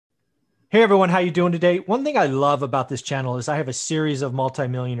Hey everyone, how you doing today? One thing I love about this channel is I have a series of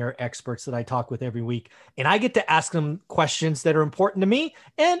multimillionaire experts that I talk with every week, and I get to ask them questions that are important to me,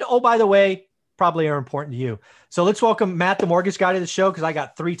 and oh, by the way, probably are important to you. So let's welcome Matt, the mortgage guy, to the show because I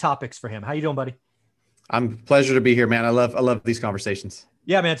got three topics for him. How you doing, buddy? I'm pleasure to be here, man. I love these conversations.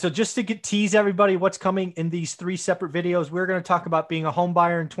 Yeah, man. So just to tease everybody what's coming in these three separate videos, we're going to talk about being a home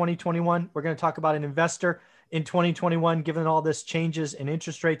buyer in 2021. We're going to talk about an investor in 2021, given all this changes in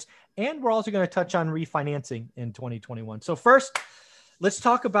interest rates. And we're also going to touch on refinancing in 2021. So first, let's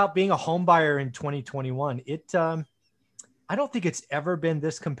talk about being a home buyer in 2021. I don't think it's ever been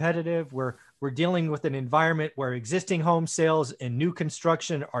this competitive. We're dealing with an environment where existing home sales and new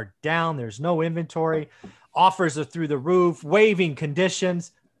construction are down. There's no inventory. Offers are through the roof, waiving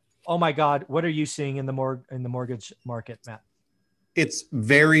conditions. Oh my God, what are you seeing in the mortgage market, Matt? It's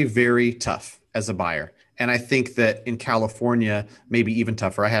very, very tough as a buyer. And I think that in California, maybe even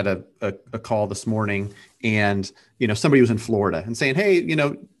tougher. I had a call this morning and, somebody was in Florida and saying, hey,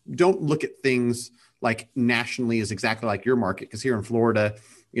 don't look at things like nationally is exactly like your market. Because here in Florida,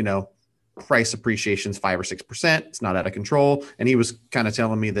 price appreciation is 5 or 6%. It's not out of control. And he was kind of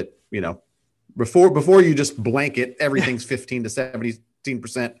telling me that, before you just blanket everything's 15 to 17%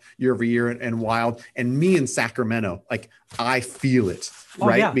 year over year and wild. And me in Sacramento, like I feel it,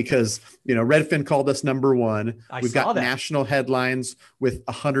 right? Yeah. Because, Redfin called us number one. We've got that. national headlines with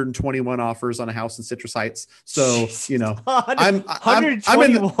 121 offers on a house in Citrus Heights. So, I'm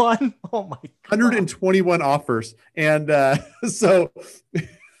 121. Oh my God. 121 offers. And so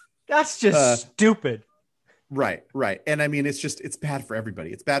that's just stupid. Right. And I mean, it's bad for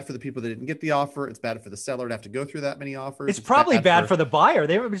everybody. It's bad for the people that didn't get the offer. It's bad for the seller to have to go through that many offers. It's probably bad for the buyer.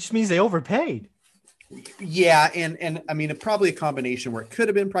 It just means they overpaid. Yeah. And I mean, probably a combination where it could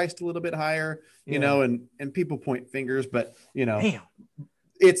have been priced a little bit higher, and people point fingers, but Damn.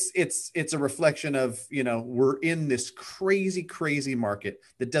 it's a reflection of, we're in this crazy market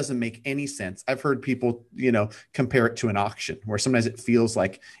that doesn't make any sense. I've heard people, compare it to an auction where sometimes it feels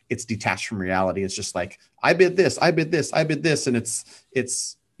like it's detached from reality. It's just like, I bid this. And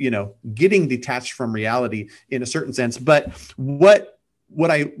it's, getting detached from reality in a certain sense. But what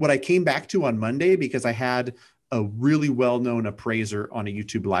I came back to on Monday, because I had a really well-known appraiser on a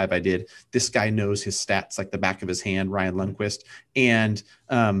YouTube live I did. This guy knows his stats like the back of his hand, Ryan Lundquist. And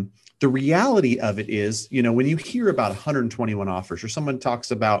the reality of it is, when you hear about 121 offers or someone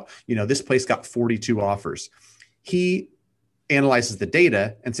talks about, this place got 42 offers, he analyzes the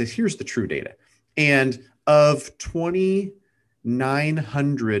data and says, here's the true data. And of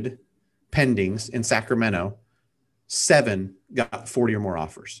 2,900 pendings in Sacramento, 7 got 40 or more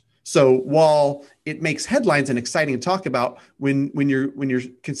offers. So while it makes headlines and exciting to talk about when you're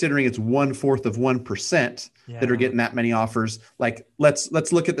considering it's 1/4 of 1% that are getting that many offers, like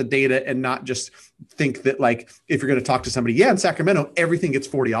let's look at the data and not just think that, like, if you're going to talk to somebody, in Sacramento, everything gets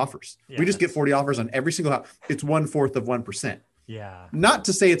 40 offers. We just get 40 offers on every single house. It's 1/4 of 1%. Yeah. Not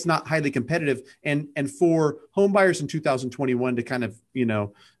to say it's not highly competitive. And for home buyers in 2021 to kind of,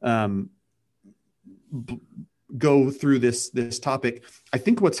 go through this topic, I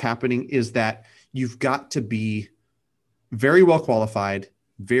think what's happening is that you've got to be very well qualified,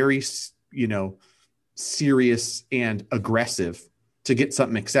 very, serious and aggressive to get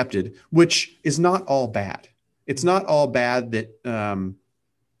something accepted, which is not all bad. It's not all bad that,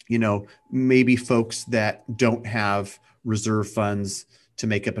 maybe folks that don't have reserve funds to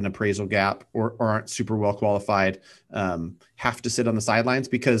make up an appraisal gap or aren't super well qualified have to sit on the sidelines,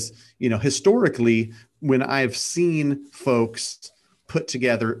 because, historically, when I've seen folks put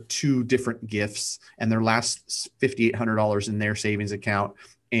together 2 different gifts and their last $5,800 in their savings account,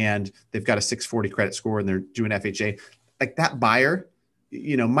 and they've got a 640 credit score and they're doing FHA, like that buyer,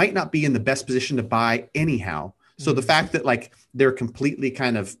 might not be in the best position to buy anyhow. So the fact that, like, they're completely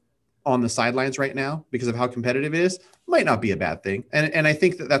kind of on the sidelines right now because of how competitive it is might not be a bad thing. And I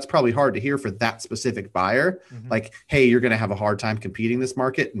think that that's probably hard to hear for that specific buyer. Like, hey, you're going to have a hard time competing this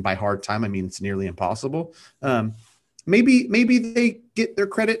market. And by hard time, I mean, it's nearly impossible. Maybe they get their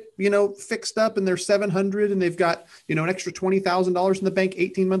credit, fixed up and they're 700 and they've got, an extra $20,000 in the bank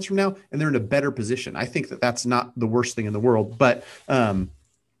 18 months from now, and they're in a better position. I think that that's not the worst thing in the world, but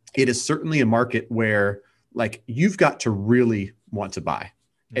it is certainly a market where, like, you've got to really want to buy.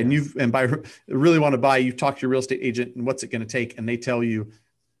 And by really want to buy, you talk to your real estate agent and what's it going to take? And they tell you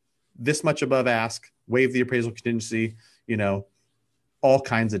this much above ask, waive the appraisal contingency, all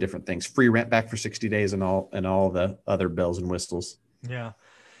kinds of different things, free rent back for 60 days and all the other bells and whistles. Yeah.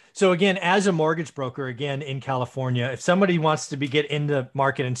 So again, as a mortgage broker, again in California, if somebody wants to get into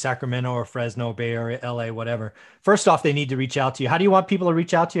market in Sacramento or Fresno, Bay Area, LA, whatever, first off, they need to reach out to you. How do you want people to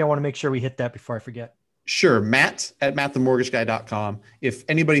reach out to you? I want to make sure we hit that before I forget. Sure. Matt at mattthemortgageguy.com. If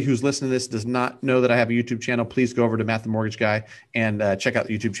anybody who's listening to this does not know that I have a YouTube channel, please go over to Matt the Mortgage Guy and check out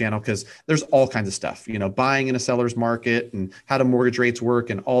the YouTube channel, because there's all kinds of stuff, buying in a seller's market and how do mortgage rates work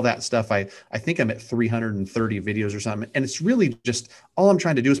and all that stuff. I think I'm at 330 videos or something. And it's really just all I'm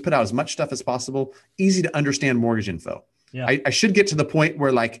trying to do is put out as much stuff as possible, easy to understand mortgage info. Yeah. I should get to the point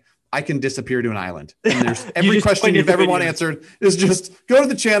where I can disappear to an island and there's every question you've ever want answered is just go to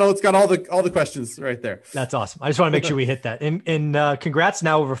the channel. It's got all the questions right there. That's awesome. I just want to make sure we hit that. And congrats,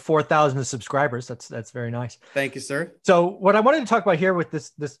 now over 4,000 subscribers. That's very nice. Thank you, sir. So what I wanted to talk about here with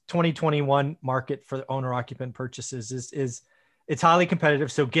this 2021 market for owner occupant purchases is it's highly competitive.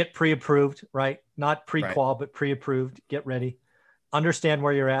 So get pre-approved, right? Not pre-qual, but pre-approved. Get ready. Understand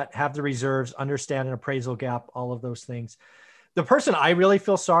where you're at, have the reserves, understand an appraisal gap, all of those things. The person I really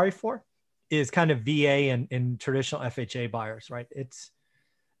feel sorry for is kind of VA and traditional FHA buyers, right?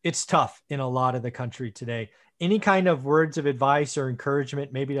 It's tough in a lot of the country today. Any kind of words of advice or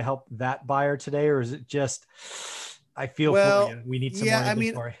encouragement maybe to help that buyer today? Or is it just, I feel for you, we need some more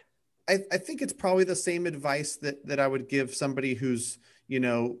inventory? I think it's probably the same advice that I would give somebody who's,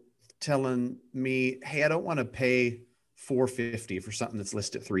 telling me, hey, I don't want to pay $450 for something that's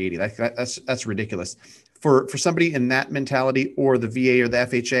listed at $380. That's ridiculous. For somebody in that mentality, or the VA or the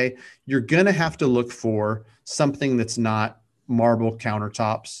FHA, you're going to have to look for something that's not marble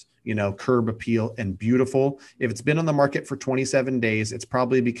countertops, curb appeal and beautiful. If it's been on the market for 27 days, it's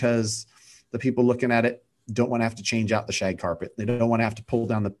probably because the people looking at it don't want to have to change out the shag carpet. They don't want to have to pull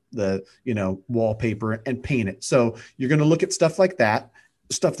down the wallpaper and paint it. So you're going to look at stuff like that,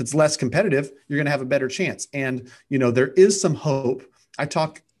 stuff that's less competitive. You're going to have a better chance. And, there is some hope. I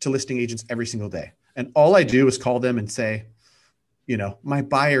talk to listing agents every single day. And all I do is call them and say, my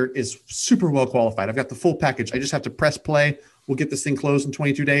buyer is super well qualified. I've got the full package. I just have to press play. We'll get this thing closed in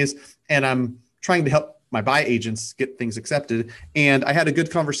 22 days. And I'm trying to help my buy agents get things accepted. And I had a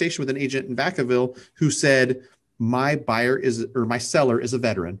good conversation with an agent in Vacaville who said, my seller is a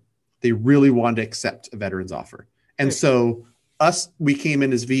veteran. They really want to accept a veteran's offer. And so we came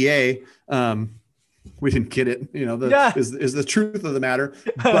in as VA. We didn't get it, is the truth of the matter.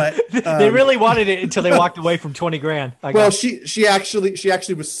 But they really wanted it until they walked away from 20 grand. She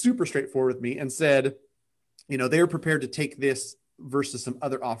actually was super straightforward with me and said, they were prepared to take this versus some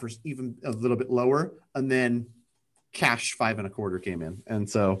other offers, even a little bit lower. And then cash 5.25 came in. And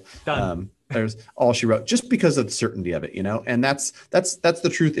so there's all she wrote, just because of the certainty of it, and that's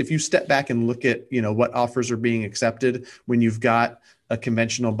the truth. If you step back and look at, what offers are being accepted when you've got a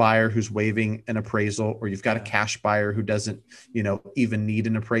conventional buyer who's waiving an appraisal, or you've got a cash buyer who doesn't, even need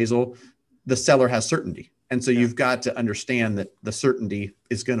an appraisal, the seller has certainty. And so you've got to understand that the certainty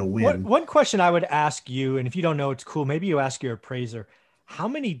is going to win. One question I would ask you, and if you don't know, it's cool. Maybe you ask your appraiser, how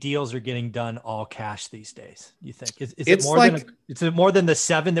many deals are getting done all cash these days? You think is it more than the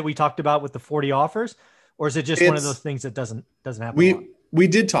 7 that we talked about with the 40 offers, or is it just one of those things that doesn't happen? We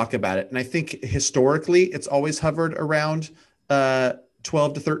did talk about it. And I think historically it's always hovered around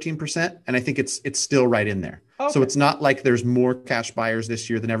 12 to 13%. And I think it's still right in there. Okay. So it's not like there's more cash buyers this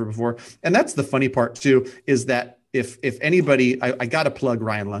year than ever before. And that's the funny part too, is that if anybody, I got to plug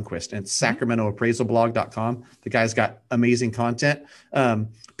Ryan Lundquist, and it's SacramentoAppraisalBlog.com. The guy's got amazing content.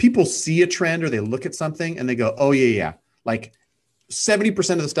 People see a trend or they look at something and they go, oh yeah. Like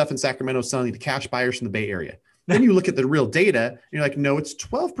 70% of the stuff in Sacramento is selling to cash buyers from the Bay Area. Then you look at the real data and you're like, no, it's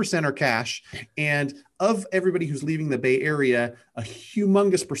 12% are cash. And of everybody who's leaving the Bay Area, a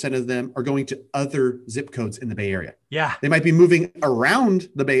humongous percent of them are going to other zip codes in the Bay Area. Yeah. They might be moving around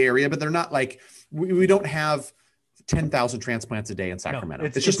the Bay Area, but they're not like, we don't have 10,000 transplants a day in Sacramento.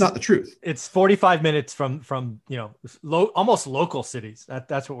 No, it's just not the truth. It's 45 minutes from almost local cities.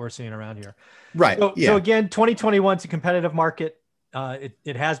 That's what we're seeing around here. Right. So again, 2021 is a competitive market.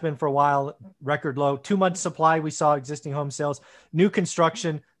 It has been for a while. Record low. 2 months supply. We saw existing home sales, new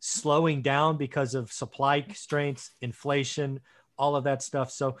construction slowing down because of supply constraints, inflation, all of that stuff.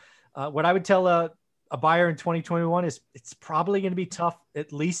 So what I would tell a buyer in 2021 is it's probably going to be tough,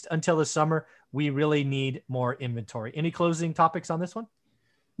 at least until the summer. We really need more inventory. Any closing topics on this one?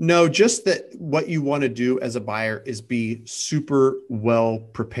 No, just that what you want to do as a buyer is be super well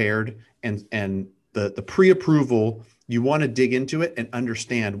prepared, and the pre-approval, you want to dig into it and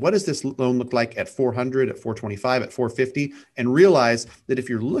understand, what does this loan look like at 400, at 425, at 450, and realize that if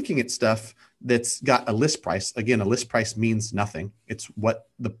you're looking at stuff that's got a list price, again, a list price means nothing. It's what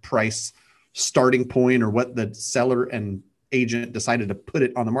the price starting point or what the seller and agent decided to put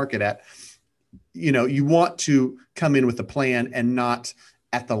it on the market at. You want to come in with a plan and not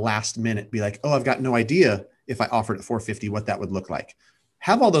at the last minute be like, oh, I've got no idea if I offered at 450, what that would look like.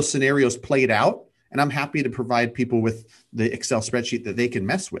 Have all those scenarios played out. And I'm happy to provide people with the Excel spreadsheet that they can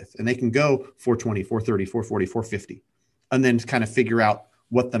mess with, and they can go 420, 430, 440, 450, and then kind of figure out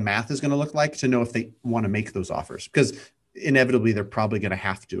what the math is going to look like to know if they want to make those offers, because inevitably they're probably going to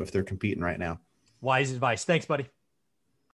have to if they're competing right now. Wise advice. Thanks, buddy.